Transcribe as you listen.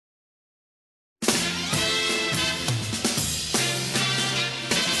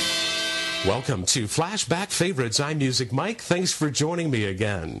Welcome to Flashback Favorites. I'm Music Mike. Thanks for joining me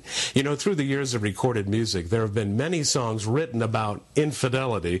again. You know, through the years of recorded music, there have been many songs written about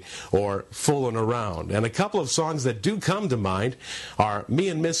infidelity or fooling around. And a couple of songs that do come to mind are Me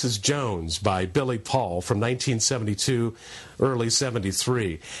and Mrs. Jones by Billy Paul from 1972, early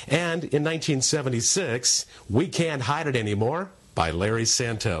 73. And in 1976, We Can't Hide It Anymore by Larry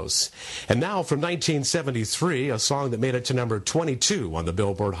Santos. And now from 1973, a song that made it to number 22 on the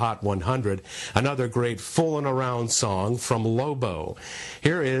Billboard Hot 100, another great foolin' around song from Lobo.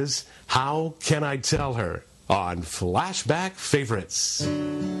 Here is How Can I Tell Her on Flashback Favorites.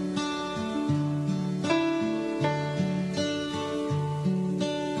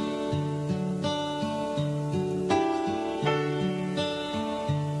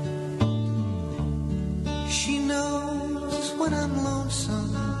 When I'm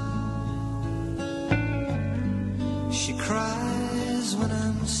lonesome, she cries when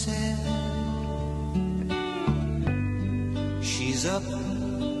I'm sad. She's up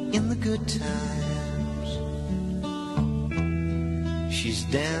in the good times, she's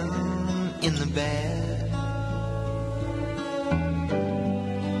down in the bad.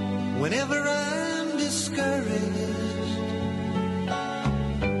 Whenever I'm discouraged,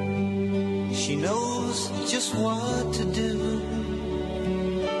 she knows just what to do.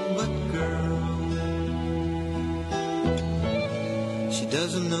 But girl, she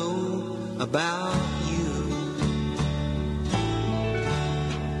doesn't know about you.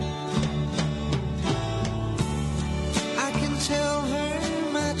 I can tell her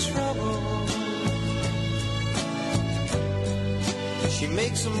my trouble, she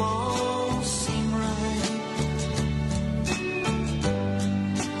makes them all seem right.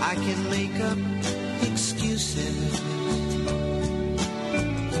 I can make up excuses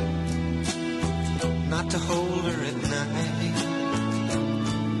not to hold her at night.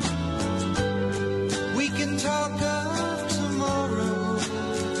 We can talk of tomorrow,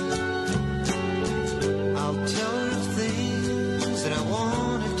 I'll tell her things that I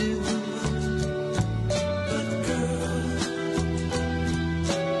want to do. But girl,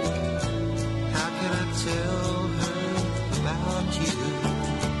 how can I tell her about you?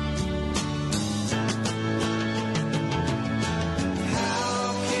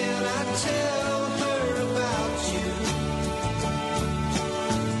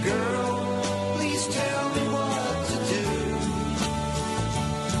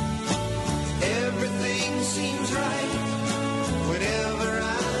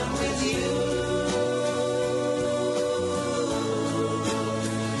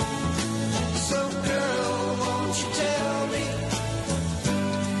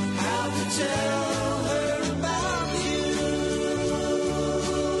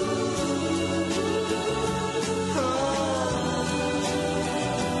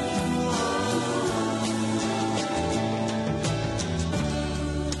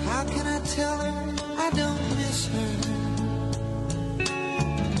 Tell her I don't miss her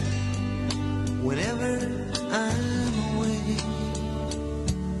whenever I'm away.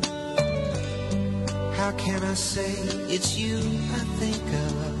 How can I say it's you I think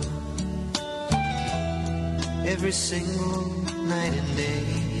of every single night and day?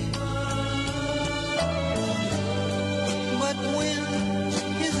 But when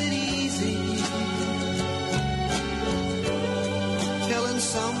is it easy telling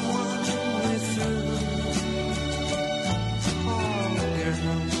someone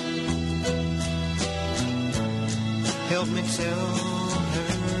help me tell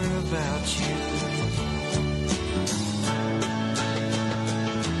her about you.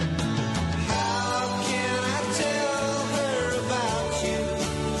 How can I tell her about you?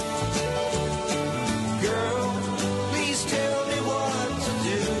 Girl, please tell me what to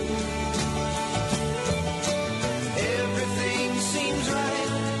do. Everything seems right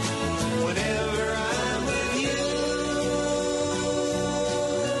whenever I'm with you.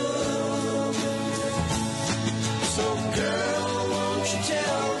 So girl, won't you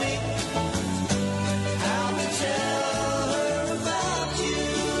tell me how to tell her about you?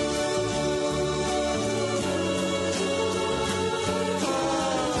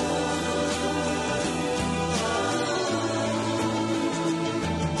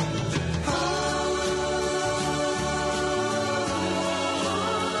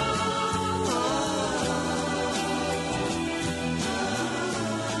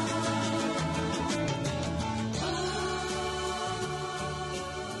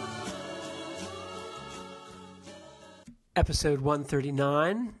 Episode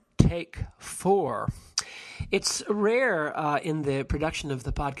 139, Take 4. It's rare in the production of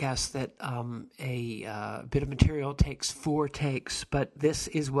the podcast that a bit of material takes 4 takes, but this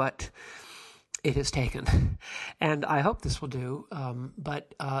is what it has taken. And I hope this will do.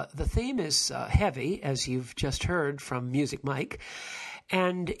 But the theme is heavy, as you've just heard from Music Mike.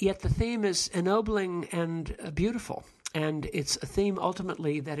 And yet the theme is ennobling and beautiful. And it's a theme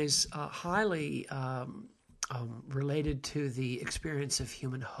ultimately that is highly related to the experience of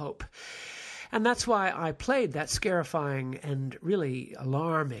human hope. And that's why I played that scarifying and really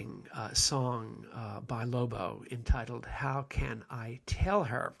alarming song by Lobo entitled How Can I Tell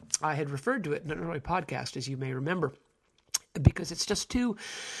Her? I had referred to it in an early podcast, as you may remember, because it's just too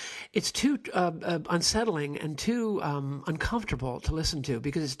unsettling and too uncomfortable to listen to,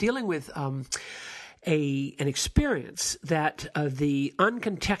 because it's dealing with an experience that the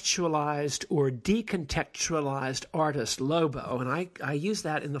uncontextualized or decontextualized artist Lobo, and I use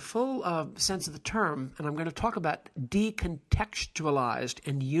that in the full sense of the term, and I'm going to talk about decontextualized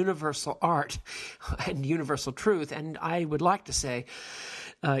and universal art and universal truth, and I would like to say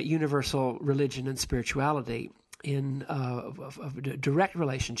universal religion and spirituality in a direct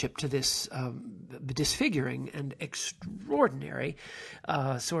relationship to this disfiguring and extraordinary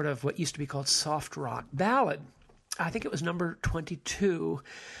sort of what used to be called soft rock ballad. I think it was number 22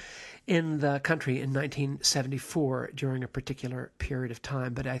 in the country in 1974 during a particular period of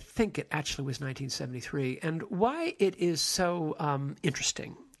time, but I think it actually was 1973. And why it is so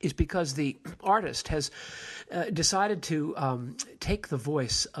interesting is because the artist has decided to take the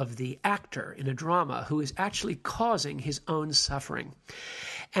voice of the actor in a drama who is actually causing his own suffering.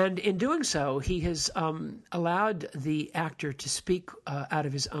 And in doing so, he has allowed the actor to speak out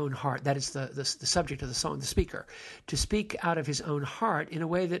of his own heart. That is the subject of the song, the speaker, to speak out of his own heart in a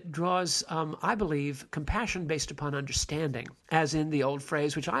way that draws, I believe, compassion based upon understanding, as in the old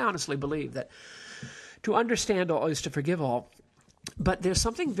phrase, which I honestly believe that to understand all is to forgive all. But there's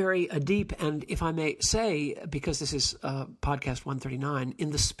something very deep, and if I may say, because this is podcast 139, in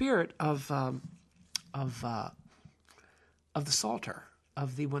the spirit of the Psalter,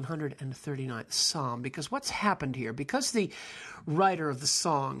 of the 139th Psalm, because what's happened here, because the writer of the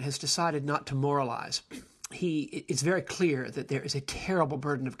song has decided not to moralize, it's very clear that there is a terrible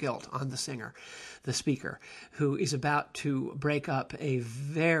burden of guilt on the singer, the speaker, who is about to break up a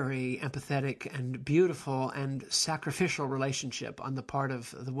very empathetic and beautiful and sacrificial relationship on the part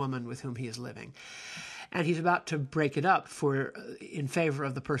of the woman with whom he is living. And he's about to break it up in favor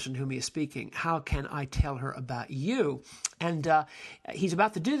of the person whom he is speaking. How can I tell her about you? And he's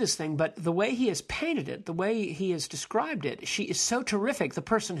about to do this thing, but the way he has painted it, the way he has described it, she is so terrific, the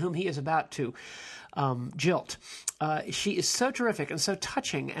person whom he is about to jilt. She is so terrific and so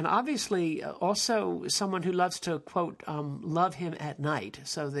touching, and obviously also someone who loves to, quote, love him at night.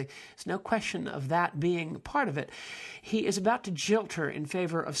 So there's no question of that being part of it. He is about to jilt her in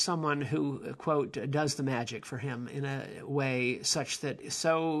favor of someone who, quote, does the magic for him in a way such that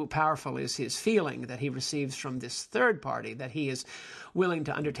so powerful is his feeling that he receives from this third party that he is willing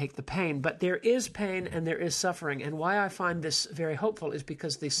to undertake the pain. But there is pain and there is suffering. And why I find this very hopeful is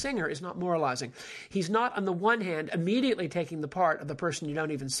because the singer is not moralizing. He's not, on the one hand, immediately taking the part of the person you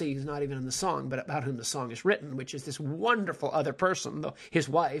don't even see, who's not even in the song, but about whom the song is written, which is this wonderful other person, his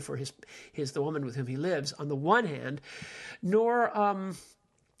wife or the woman with whom he lives, on the one hand, nor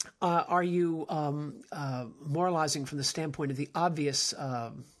are you moralizing from the standpoint of the obvious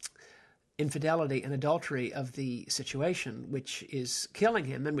infidelity and adultery of the situation, which is killing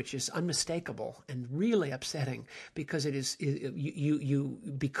him and which is unmistakable and really upsetting, because it is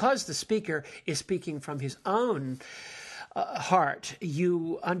because the speaker is speaking from his own heart.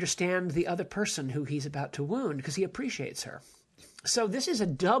 You understand the other person who he's about to wound because he appreciates her. So this is a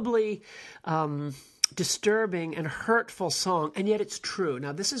doubly disturbing and hurtful song, and yet it's true.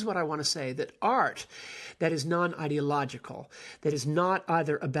 Now, this is what I want to say, that art that is non-ideological, that is not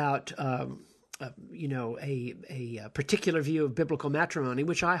either about a particular view of biblical matrimony,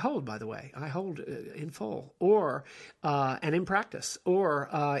 which I hold, by the way, I hold in full, or and in practice,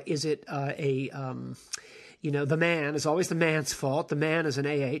 or is it the man is always the man's fault. The man is an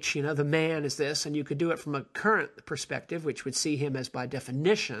AH, the man is this. And you could do it from a current perspective, which would see him as, by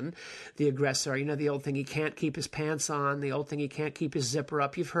definition, the aggressor. The old thing, he can't keep his pants on. The old thing, he can't keep his zipper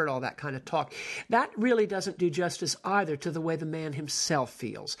up. You've heard all that kind of talk. That really doesn't do justice either to the way the man himself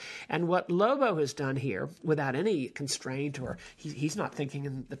feels. And what Lobo has done here, without any constraint, or he's not thinking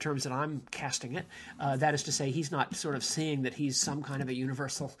in the terms that I'm casting it, that is to say, he's not sort of seeing that he's some kind of a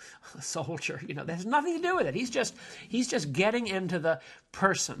universal soldier. That has nothing to do with it. He's just getting into the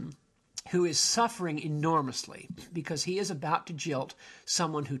person who is suffering enormously because he is about to jilt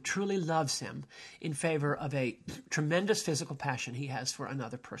someone who truly loves him in favor of a tremendous physical passion he has for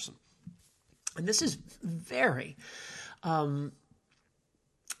another person. And this is very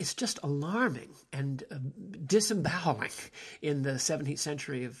it's just alarming and disemboweling in the 17th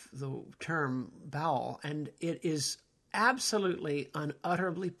century of the term bowel, and it is absolutely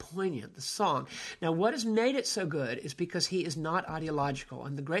unutterably poignant, the song. Now, what has made it so good is because he is not ideological.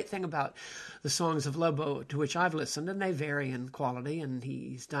 And the great thing about the songs of Lobo, to which I've listened, and they vary in quality, and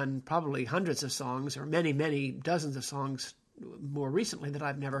he's done probably hundreds of songs, or many, many dozens of songs more recently that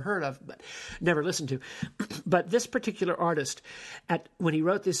I've never heard of, but never listened to. But this particular artist, when he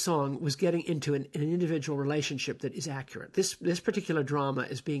wrote this song, was getting into an individual relationship that is accurate. This particular drama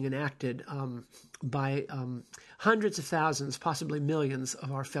is being enacted by hundreds of thousands, possibly millions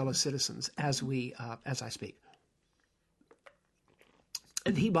of our fellow citizens as I speak.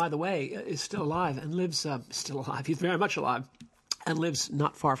 And he, by the way, is still alive and lives still alive. He's very much alive. And lives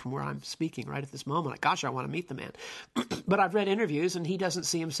not far from where I'm speaking right at this moment. Gosh, I want to meet the man. But I've read interviews, and he doesn't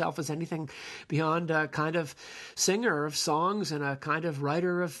see himself as anything beyond a kind of singer of songs and a kind of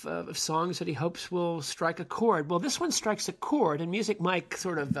writer of songs that he hopes will strike a chord. Well, this one strikes a chord, and Music Mike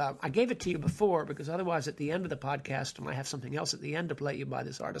sort of, I gave it to you before, because otherwise at the end of the podcast, and I have something else at the end to play you by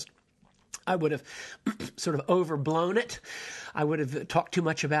this artist, I would have sort of overblown it. I would have talked too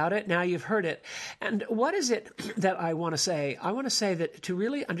much about it. Now you've heard it. And what is it that I want to say? I want to say that to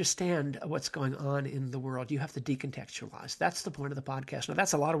really understand what's going on in the world, you have to decontextualize. That's the point of the podcast. Now,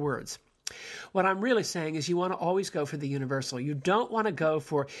 that's a lot of words. What I'm really saying is you want to always go for the universal. You don't want to go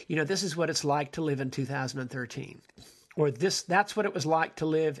for, this is what it's like to live in 2013. Or that's what it was like to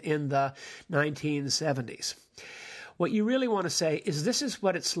live in the 1970s. What you really want to say is this is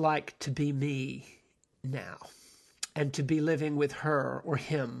what it's like to be me now, and to be living with her or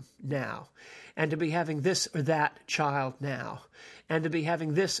him now, and to be having this or that child now, and to be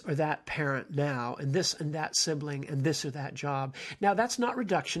having this or that parent now, and this and that sibling, and this or that job. Now, that's not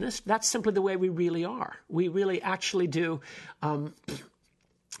reductionist. That's simply the way we really are. We really actually do.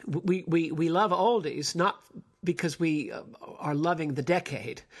 We love oldies, not because we are loving the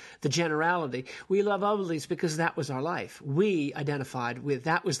decade, the generality. We love oldies because that was our life. We identified with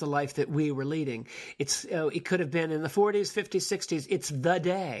that was the life that we were leading. It could have been in the 40s, 50s, 60s. It's the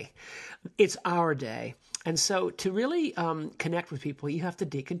day. It's our day. And so to really connect with people, you have to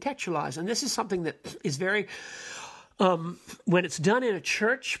decontextualize. And this is something that is very... when it's done in a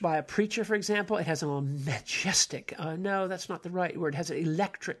church by a preacher, for example, it has a majestic, no, that's not the right word, it has an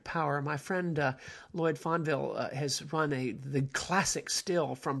electric power. My friend Lloyd Fonville has run the classic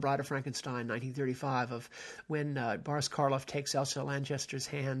still from Bride of Frankenstein, 1935, of when Boris Karloff takes Elsa Lanchester's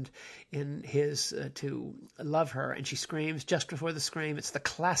hand in his to love her, and she screams just before the scream. It's the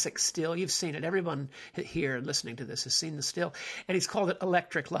classic still. You've seen it. Everyone here listening to this has seen the still, and he's called it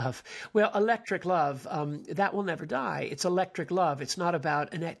Electric Love. Well, Electric Love, that will never die. It's electric love. It's not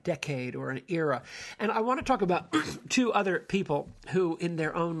about a decade or an era. And I want to talk about two other people who, in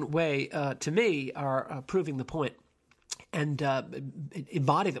their own way, to me, are proving the point and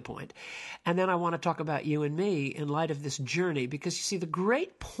embody the point. And then I want to talk about you and me in light of this journey, because you see, the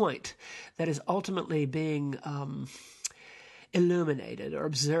great point that is ultimately being illuminated or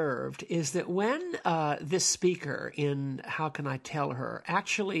observed is that when this speaker in How Can I Tell Her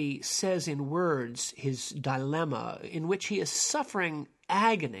actually says in words his dilemma, in which he is suffering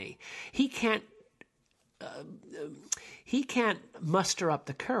agony, he can't muster up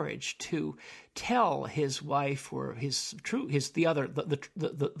the courage to tell his wife or the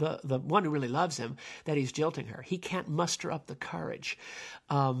one who really loves him that he's jilting her. He can't muster up the courage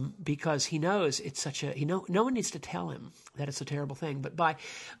because he knows it's no one needs to tell him that it's a terrible thing. But by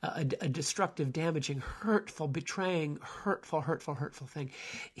a destructive, damaging, hurtful, betraying, hurtful thing,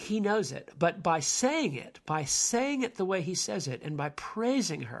 he knows it. But by saying it the way he says it, and by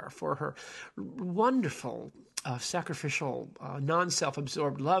praising her for her wonderful sacrificial,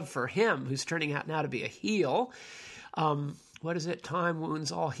 non-self-absorbed love for him, who's turning out now to be a heel. What is it? Time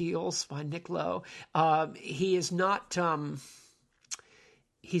Wounds All Heals by Nick Lowe. He is not...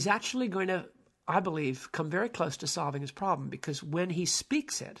 he's actually going to, I believe, come very close to solving his problem, because when he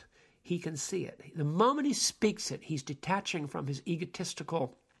speaks it, he can see it. The moment he speaks it, he's detaching from his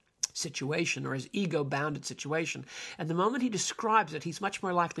egotistical situation or his ego-bounded situation. And the moment he describes it, he's much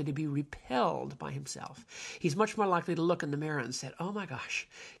more likely to be repelled by himself. He's much more likely to look in the mirror and say, oh my gosh,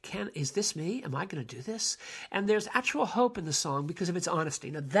 is this me? Am I going to do this? And there's actual hope in the song because of its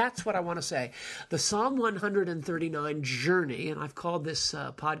honesty. Now that's what I want to say. The Psalm 139 journey, and I've called this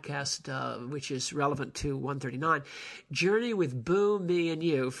podcast, which is relevant to 139, Journey with Boo, Me, and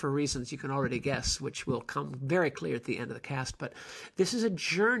You, for reasons you can already guess, which will come very clear at the end of the cast. But this is a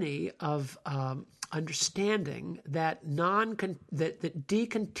journey of understanding that that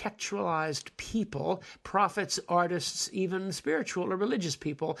decontextualized people, prophets, artists, even spiritual or religious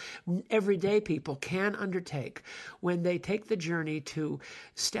people, everyday people can undertake when they take the journey to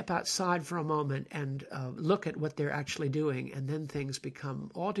step outside for a moment and look at what they're actually doing, and then things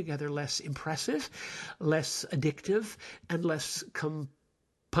become altogether less impressive, less addictive, and less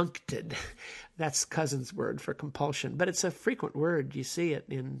compuncted. That's Cousin's word for compulsion, but it's a frequent word. You see it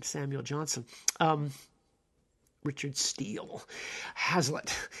in Samuel Johnson. Richard Steele,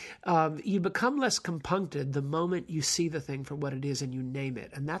 Hazlitt. You become less compuncted the moment you see the thing for what it is and you name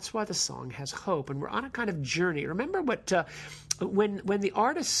it. And that's why the song has hope. And we're on a kind of journey. Remember what when the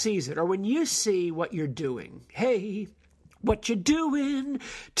artist sees it, or when you see what you're doing, hey, what you doing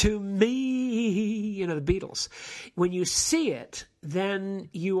to me, the Beatles. When you see it, then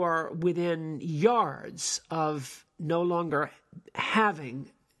you are within yards of no longer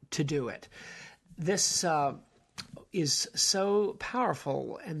having to do it. This is so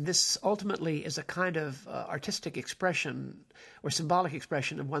powerful, and this ultimately is a kind of artistic expression or symbolic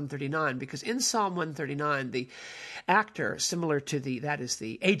expression of 139, because in Psalm 139, the actor, similar to the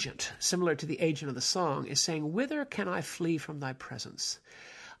agent of the song, is saying, "Whither can I flee from thy presence?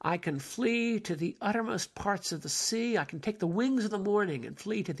 I can flee to the uttermost parts of the sea. I can take the wings of the morning and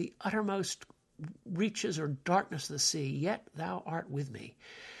flee to the uttermost reaches or darkness of the sea, yet thou art with me.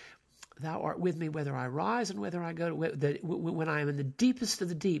 Thou art with me whether I rise and whether I go when I am in the deepest of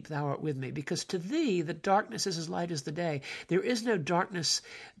the deep, thou art with me. Because to thee the darkness is as light as the day. There is no darkness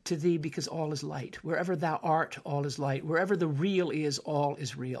to thee because all is light. Wherever thou art, all is light. Wherever the real is, all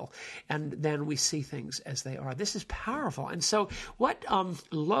is real. And then we see things as they are. This is powerful. And so what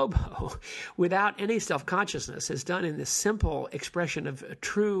Lobo, without any self-consciousness, has done in this simple expression of a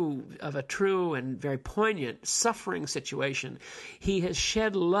true and very poignant suffering situation, he has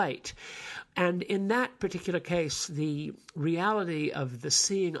shed light. And in that particular case, the reality of the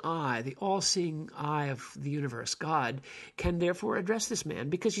seeing eye, the all-seeing eye of the universe, God, can therefore address this man.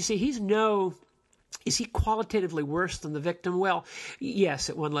 Because, you see, is he qualitatively worse than the victim? Well, yes,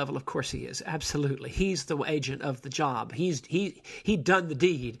 at one level, of course he is. Absolutely. He's the agent of the job. He'd done the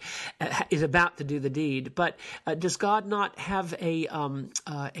deed, is about to do the deed. But does God not have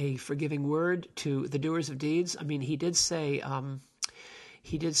a forgiving word to the doers of deeds? I mean, he did say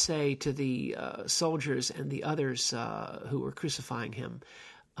to the soldiers and the others who were crucifying him,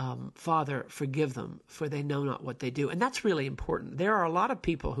 Father, forgive them, for they know not what they do. And that's really important. There are a lot of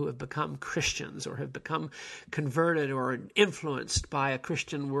people who have become Christians or have become converted or influenced by a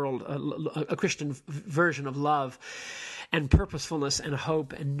Christian world, a Christian version of love and purposefulness and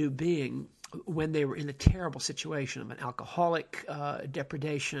hope and new being, when they were in a terrible situation of an alcoholic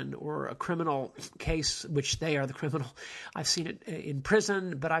depredation or a criminal case, which they are the criminal. I've seen it in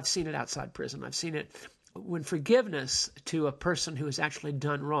prison, but I've seen it outside prison. I've seen it when forgiveness to a person who has actually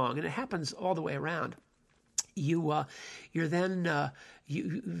done wrong, and it happens all the way around. You're then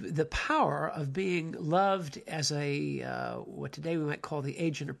the power of being loved as what today we might call the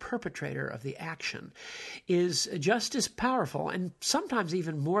agent or perpetrator of the action is just as powerful and sometimes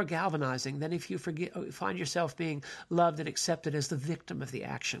even more galvanizing than if you find yourself being loved and accepted as the victim of the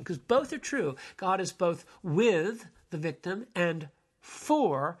action. Because both are true. God is both with the victim and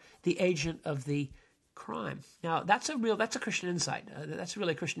for the agent of the crime. Now, that's a Christian insight. That's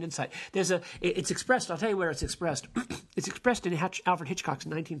really a Christian insight. It's expressed, I'll tell you where it's expressed. It's expressed in Alfred Hitchcock's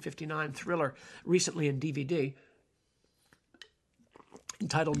 1959 thriller, recently in DVD,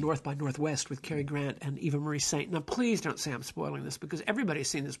 entitled North by Northwest, with Cary Grant and Eva Marie Saint. Now, please don't say I'm spoiling this, because everybody's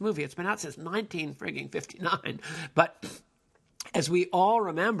seen this movie. It's been out since 1959. But as we all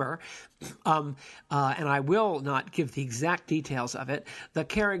remember, and I will not give the exact details of it, the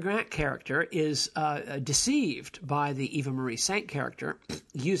Cary Grant character is deceived by the Eva Marie Saint character,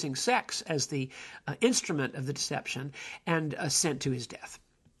 using sex as the instrument of the deception, and sent to his death.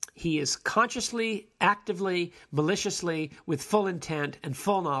 He is consciously, actively, maliciously, with full intent and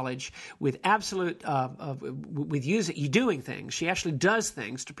full knowledge, with absolute, doing things. She actually does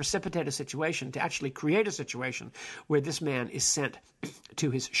things to precipitate a situation, to actually create a situation where this man is sent to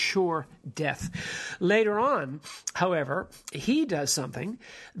his sure death. Later on, however, he does something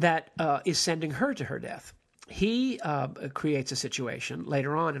that is sending her to her death. He creates a situation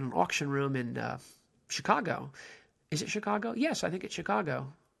later on in an auction room in Chicago. Is it Chicago? Yes, I think it's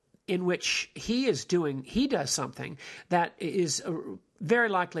Chicago. In which he does something that is very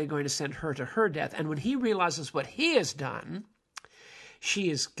likely going to send her to her death. And when he realizes what he has done, she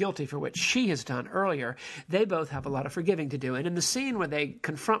is guilty for what she has done earlier. They both have a lot of forgiving to do. And in the scene where they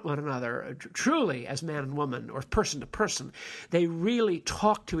confront one another, truly as man and woman, or person to person, they really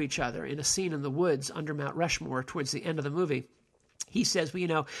talk to each other in a scene in the woods under Mount Rushmore towards the end of the movie. He says,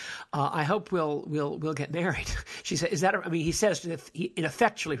 well, I hope we'll get married. She said, is that, he says, he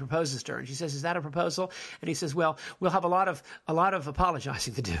ineffectually proposes to her. And she says, is that a proposal? And he says, well, we'll have a lot of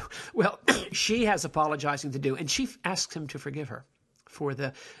apologizing to do. Well, she has apologizing to do. And she asks him to forgive her for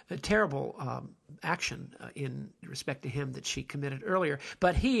the terrible action in respect to him that she committed earlier.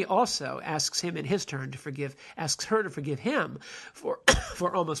 But he also asks him in his turn asks her to forgive him for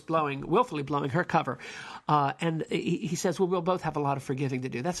almost willfully blowing her cover. And he says, well, we'll both have a lot of forgiving to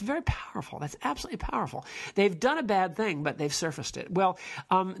do. That's very powerful. That's absolutely powerful. They've done a bad thing, but they've surfaced it. Well,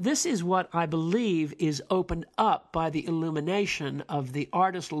 this is what I believe is opened up by the illumination of the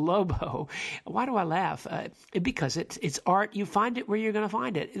artist Lobo. Why do I laugh? Because it's art. You find it where you're going to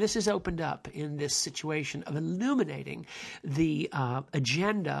find it. This is opened up in this situation of illuminating the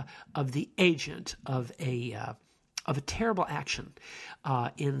agenda of the agent of a terrible action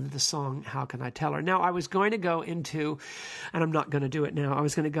in the song "How Can I Tell Her." Now, I was going to go into, and I'm not going to do it now, I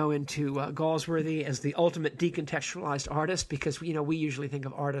was going to go into Galsworthy as the ultimate decontextualized artist, because we usually think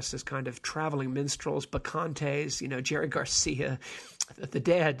of artists as kind of traveling minstrels, bacchantes, Jerry Garcia, the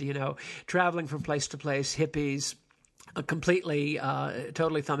Dead, traveling from place to place, hippies, completely,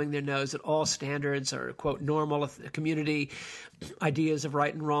 totally thumbing their nose at all standards or, quote, normal community ideas of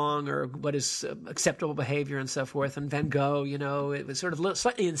right and wrong or what is acceptable behavior and so forth. And Van Gogh, it was sort of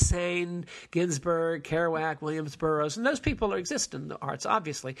slightly insane. Ginsberg, Kerouac, Williams Burroughs, and those people exist in the arts,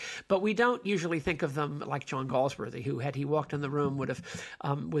 obviously. But we don't usually think of them like John Galsworthy, who, had he walked in the room, would have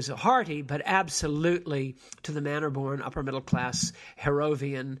was a hearty, but absolutely to the manner-born, upper-middle-class,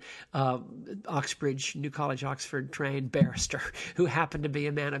 Harrovian, Oxbridge, New College, Oxford trained barrister who happened to be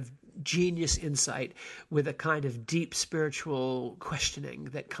a man of genius insight with a kind of deep spiritual questioning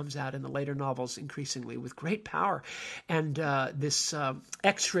that comes out in the later novels increasingly with great power, and this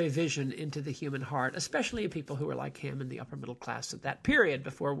X-ray vision into the human heart, especially of people who were like him in the upper middle class at that period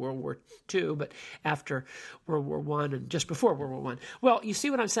before World War II, but after World War I and just before World War I. Well, you see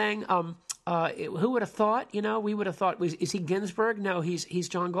what I'm saying? Who would have thought? We would have thought, is he Ginsberg? No, he's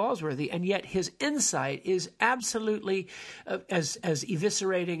John Galsworthy, and yet his insight is absolutely as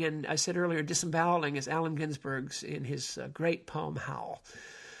eviscerating and, I said earlier, disemboweling as Allen Ginsberg's in his great poem Howl,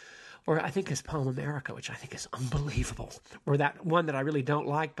 or I think his poem America, which I think is unbelievable, or that one that I really don't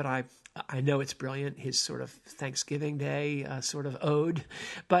like, but I know it's brilliant, his sort of Thanksgiving Day sort of ode.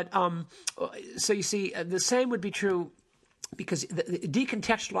 But so you see, the same would be true. Because the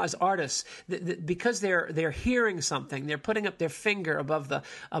decontextualized artists, because they're hearing something, they're putting up their finger above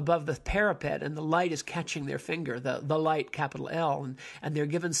the parapet, and the light is catching their finger, the light, capital L, and they're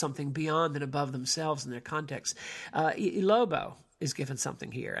given something beyond and above themselves in their context. Lobo is given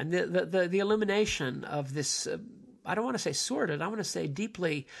something here, and the illumination of this. I don't want to say sordid. I want to say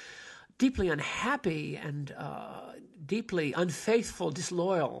deeply unhappy and deeply unfaithful,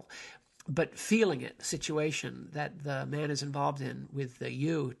 disloyal, but feeling it situation that the man is involved in with the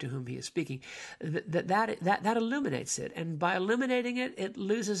you to whom he is speaking, that illuminates it. And by illuminating it, it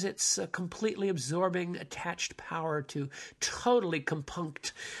loses its completely absorbing, attached power to totally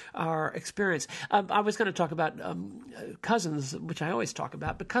compunct our experience. I was going to talk about Cousins, which I always talk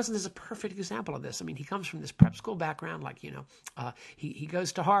about, but Cousins is a perfect example of this. I mean, he comes from this prep school background, he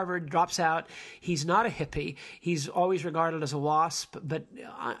goes to Harvard, drops out. He's not a hippie. He's always regarded as a WASP, but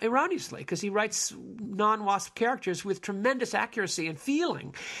erroneously, because he writes non-WASP characters with tremendous accuracy and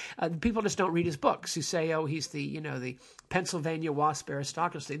feeling. People just don't read his books who say, oh, he's the Pennsylvania WASP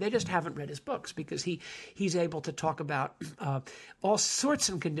aristocracy. They just haven't read his books, because he's able to talk about all sorts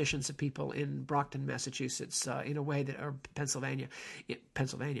of conditions of people in Brockton, Massachusetts, in a way that, or Pennsylvania,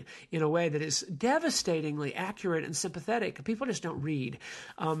 in a way that is devastatingly accurate and sympathetic. People just don't read.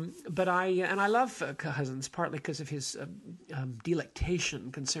 But I love Cousins, partly because of his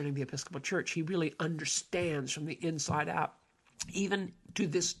delectation concerning the Episcopal Church. He really understands from the inside out, even to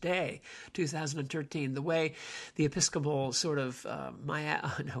this day, 2013, the way the Episcopal sort of the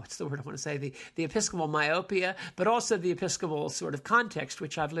Episcopal myopia, but also the Episcopal sort of context,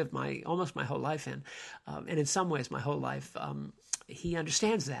 which I've lived almost my whole life in, and in some ways my whole life. He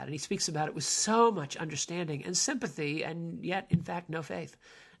understands that, and he speaks about it with so much understanding and sympathy, and yet, in fact, no faith,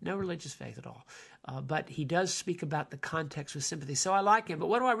 no religious faith at all. But he does speak about the context with sympathy. So I like him. But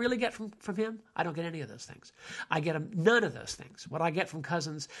what do I really get from him? I don't get any of those things. I get none of those things. What I get from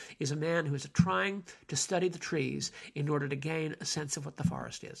Cousins is a man who is trying to study the trees in order to gain a sense of what the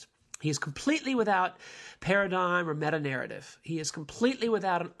forest is. He is completely without paradigm or meta-narrative. He is completely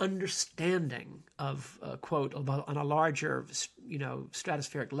without an understanding of, quote, on a larger,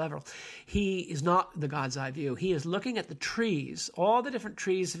 stratospheric level. He is not the God's eye view. He is looking at the trees, all the different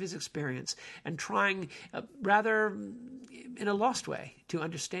trees of his experience, and trying, rather in a lost way, to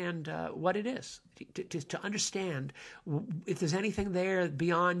understand what it is, to understand if there's anything there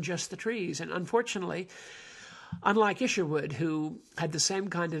beyond just the trees. And unfortunately, unlike Isherwood, who had the same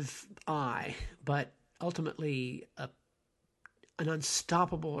kind of eye, but ultimately an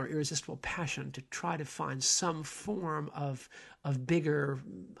unstoppable or irresistible passion to try to find some form of bigger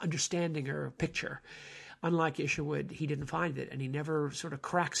understanding or picture. Unlike Isherwood, he didn't find it, and he never sort of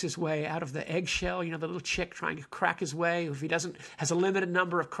cracks his way out of the eggshell, the little chick trying to crack his way. If he doesn't, has a limited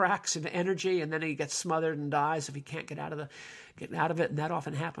number of cracks into energy, and then he gets smothered and dies if he can't get out of it, and that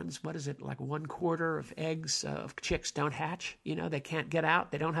often happens. What is it, like 1/4 of eggs of chicks don't hatch? They can't get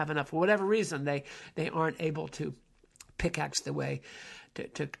out. They don't have enough. For whatever reason, they aren't able to pickaxe the way,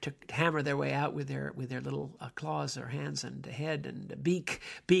 to hammer their way out with their little claws or hands and head and beak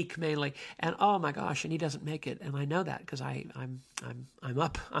mainly. And oh my gosh, and he doesn't make it. And I know that because I'm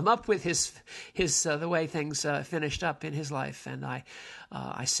up with his the way things finished up in his life, and I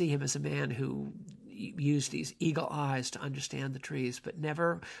see him as a man who used these eagle eyes to understand the trees, but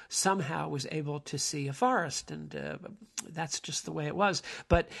never somehow was able to see a forest. And that's just the way it was.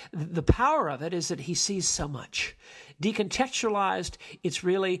 But the power of it is that he sees so much. Decontextualized, it's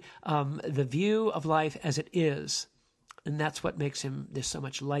really the view of life as it is. And that's what makes him, there's so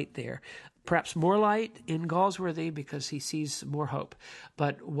much light there. Perhaps more light in Galsworthy because he sees more hope.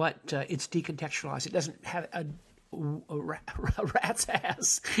 But it's decontextualized. It doesn't have a rat's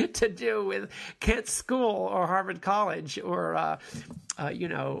ass to do with Kent School or Harvard College or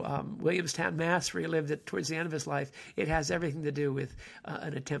Williamstown, Mass, where he lived towards the end of his life. It has everything to do with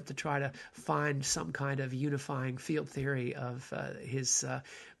an attempt to try to find some kind of unifying field theory of his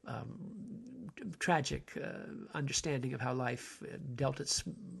tragic understanding of how life dealt its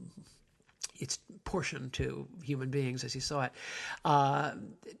portion to human beings as he saw it.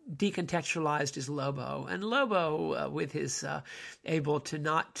 Decontextualized is Lobo. And Lobo, with his able to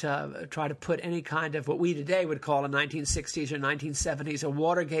not try to put any kind of what we today would call a 1960s or 1970s a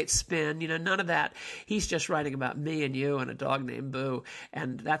Watergate spin, none of that. He's just writing about me and you and a dog named Boo.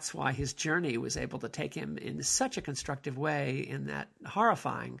 And that's why his journey was able to take him in such a constructive way, in that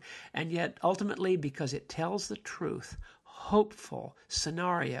horrifying, and yet ultimately, because it tells the truth, hopeful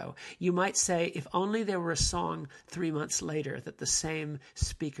scenario. You might say, if only there were a song 3 months later that the same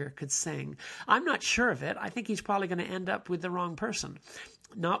speaker could sing. I'm not sure of it. I think he's probably going to end up with the wrong person,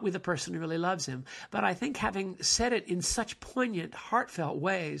 not with the person who really loves him. But I think having said it in such poignant, heartfelt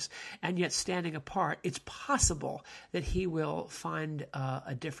ways, and yet standing apart, it's possible that he will find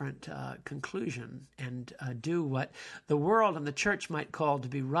a different conclusion and do what the world and the church might call to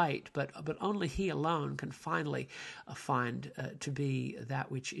be right, but only he alone can finally find to be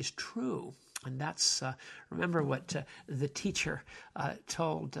that which is true. And that's, remember what the teacher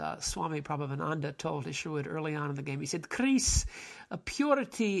told, Swami Prabhavananda told Isherwood early on in the game. He said, Chris,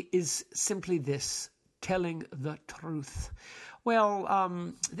 purity is simply this, telling the truth.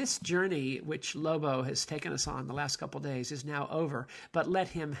 Well, this journey which Lobo has taken us on the last couple of days is now over, but let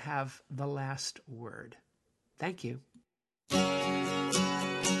him have the last word. Thank you.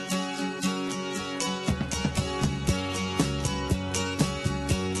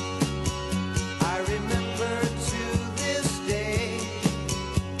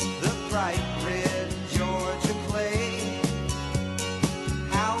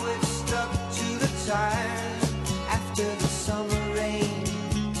 Side.